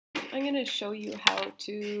I'm going to show you how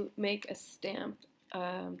to make a stamp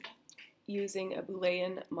using a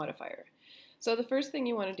boolean modifier. So the first thing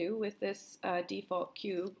you want to do with this default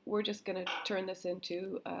cube, we're just going to turn this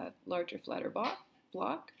into a larger, flatter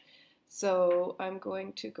block. So I'm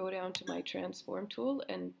going to go down to my transform tool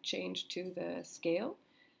and change to the scale.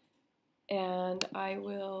 And I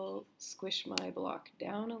will squish my block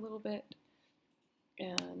down a little bit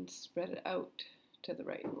and spread it out to the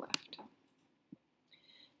right and left.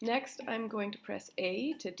 Next, I'm going to press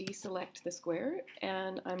A to deselect the square,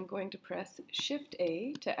 and I'm going to press Shift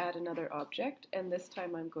A to add another object, and this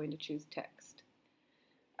time I'm going to choose text.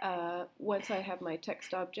 Once I have my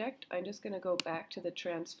text object, I'm just going to go back to the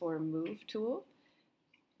Transform Move tool,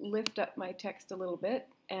 lift up my text a little bit,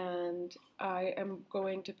 and I am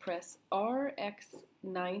going to press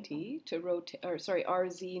RX90 to rotate, or sorry,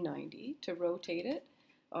 RZ90 to rotate it,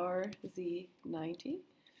 RZ90.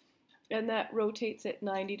 And that rotates it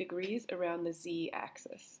 90 degrees around the Z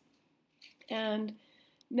axis. And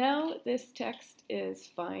now this text is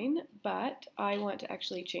fine, but I want to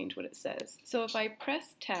actually change what it says. So if I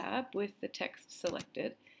press Tab with the text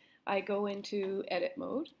selected, I go into edit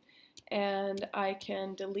mode, and I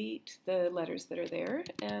can delete the letters that are there,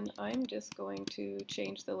 and I'm just going to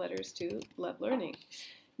change the letters to Love Learning.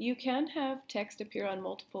 You can have text appear on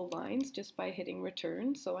multiple lines just by hitting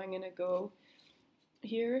return, so I'm going to go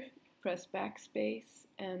here, press backspace,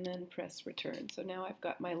 and then press return. So now I've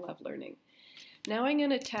got my Love Learning. Now I'm going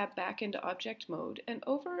to tab back into object mode, and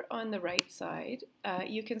over on the right side,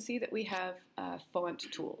 you can see that we have font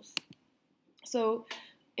tools. So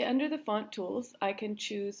under the font tools, I can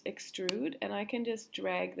choose extrude, and I can just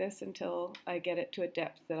drag this until I get it to a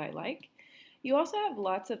depth that I like. You also have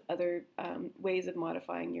lots of other ways of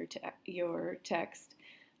modifying your text.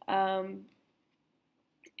 And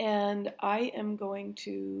I am going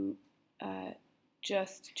to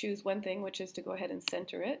just choose one thing, which is to go ahead and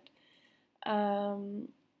center it. And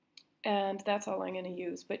that's all I'm going to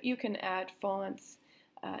use. But you can add fonts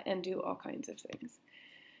and do all kinds of things.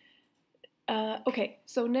 Okay,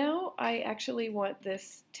 so now I actually want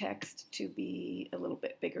this text to be a little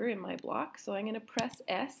bit bigger in my block. So I'm going to press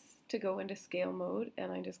S to go into scale mode,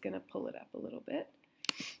 and I'm just going to pull it up a little bit.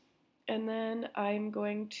 And then I'm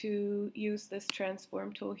going to use this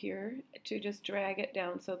transform tool here to just drag it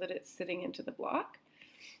down so that it's sitting into the block.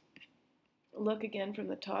 Look again from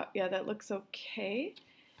the top. Yeah, that looks okay.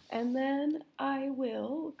 And then I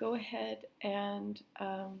will go ahead and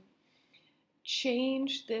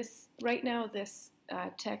change this. Right now this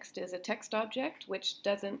text is a text object which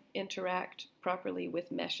doesn't interact properly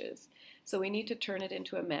with meshes. So we need to turn it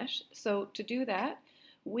into a mesh. So to do that,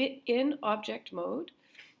 in object mode,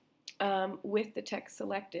 with the text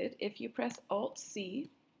selected, if you press Alt-C,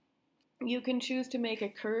 you can choose to make a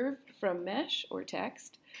curve from mesh or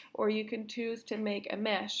text, or you can choose to make a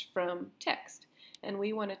mesh from text. And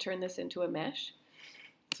we want to turn this into a mesh.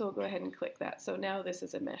 So we'll go ahead and click that. So now this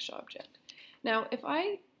is a mesh object. Now if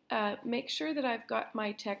I make sure that I've got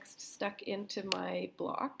my text stuck into my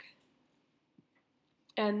block,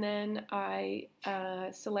 and then I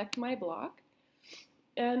select my block,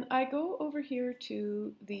 and I go over here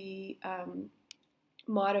to the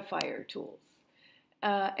modifier tools.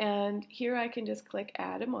 And here I can just click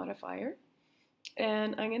add a modifier.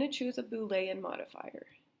 And I'm going to choose a boolean modifier.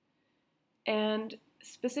 And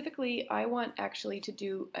specifically, I want actually to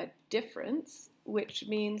do a difference, which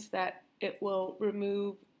means that it will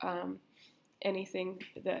remove anything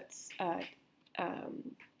that's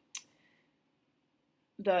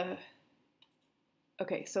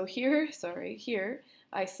okay, so here, here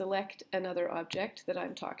I select another object that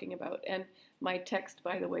I'm talking about, and my text,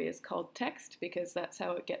 by the way, is called text because that's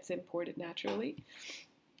how it gets imported naturally.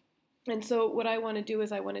 And so what I want to do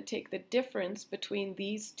is I want to take the difference between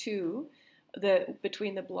these two,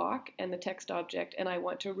 between the block and the text object, and I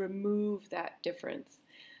want to remove that difference.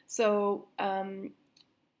 So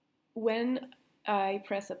when I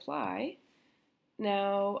press apply,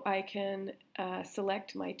 now I can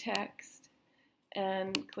select my text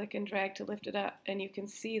and click and drag to lift it up, and you can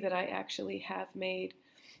see that I actually have made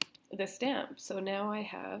the stamp. So now I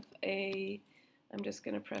have I'm just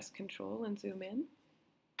going to press Control and zoom in.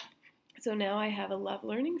 So now I have a Love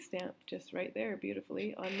Learning stamp just right there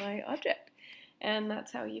beautifully on my object. And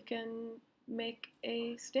that's how you can make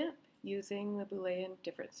a stamp using the Boolean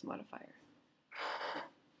difference modifier.